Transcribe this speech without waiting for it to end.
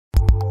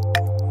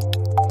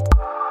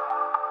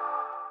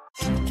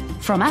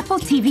From Apple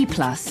TV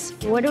Plus.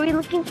 What are we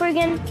looking for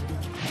again?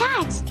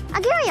 Dad,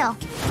 a gharial.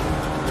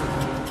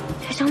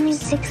 There's only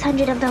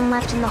 600 of them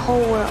left in the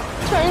whole world.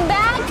 Turn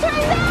back!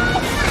 Turn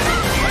back!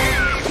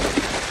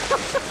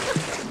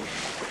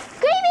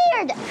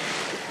 Graybeard!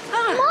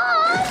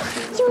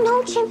 Mom! You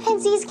know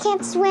chimpanzees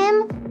can't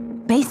swim.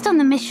 Based on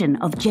the mission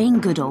of Jane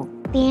Goodall.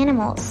 The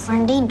animals are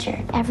in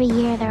danger. Every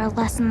year, there are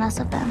less and less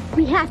of them.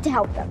 We have to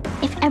help them.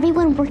 If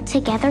everyone worked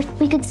together,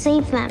 we could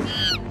save them.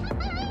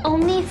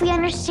 Only if we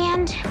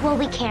understand, will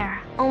we care.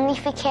 Only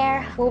if we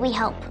care, will we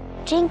help.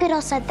 Jane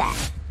Goodall said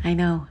that. I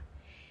know.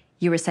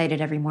 You recite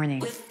it every morning.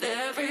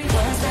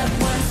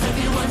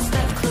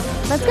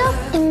 Let's go.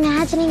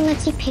 Imagining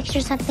lets you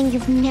picture something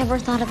you've never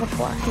thought of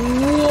before.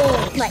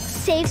 Whoa. Let's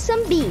save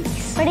some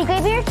bees. Ready,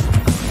 Graybeard?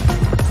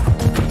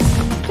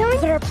 Can we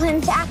put our plan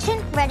into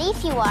action? Ready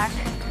if you are.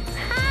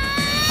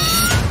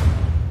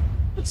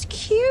 It's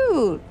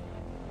cute.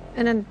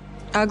 In an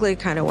ugly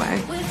kind of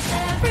way.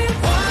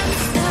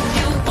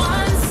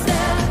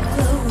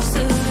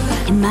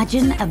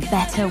 Imagine a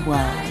better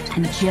world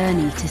and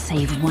journey to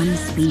save one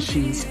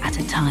species at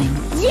a time.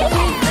 Yeah!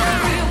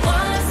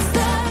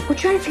 We're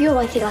trying to figure out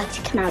why they like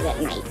to come out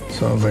at night.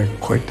 Sounds like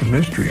quite the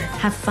mystery.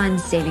 Have fun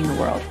saving the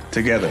world.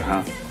 Together,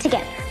 huh?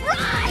 Together.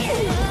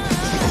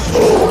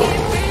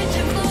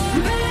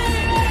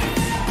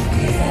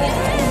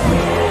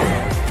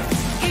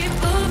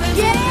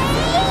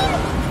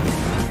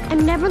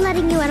 I'm never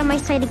letting you out of my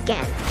sight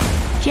again.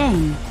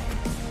 Jane.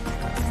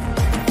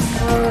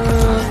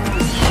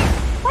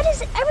 Why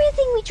does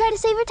everything we try to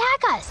save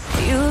attack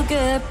us? You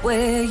get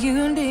where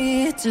you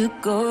need to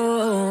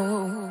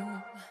go.